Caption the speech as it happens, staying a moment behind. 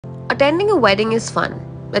Attending a wedding is fun,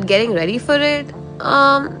 but getting ready for it,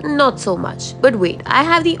 not so much. But wait, I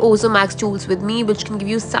have the Ozomax tools with me which can give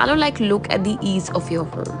you salon-like look at the ease of your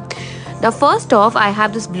home. Now first off, I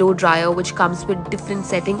have this blow dryer which comes with different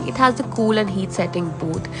setting. It has the cool and heat setting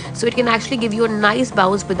both, so it can actually give you a nice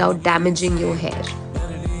bounce without damaging your hair.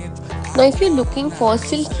 Now if you're looking for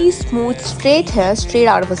silky smooth straight hair straight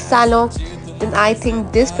out of a salon, then I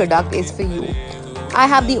think this product is for you. I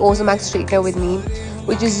have the Ozomax straightener with me,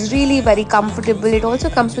 which is really very comfortable. It also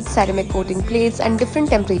comes with ceramic coating plates and different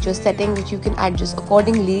temperature settings which you can adjust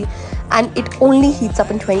accordingly, and it only heats up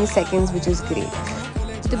in 20 seconds, which is great.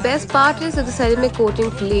 The best part is that the ceramic coating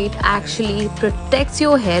plate actually protects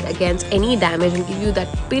your hair against any damage and give you that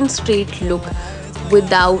pin straight look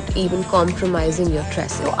without even compromising your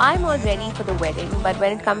tresses. So I'm all ready for the wedding, but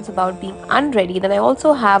when it comes about being unready, then I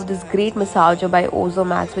also have this great massager by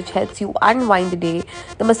Ozomax which helps you unwind the day.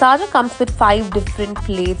 The massager comes with 5 different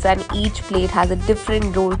plates and each plate has a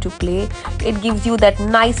different role to play. It gives you that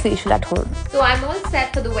nice facial at home. So I'm all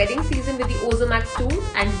set for the wedding season with the Ozomax tools,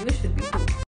 and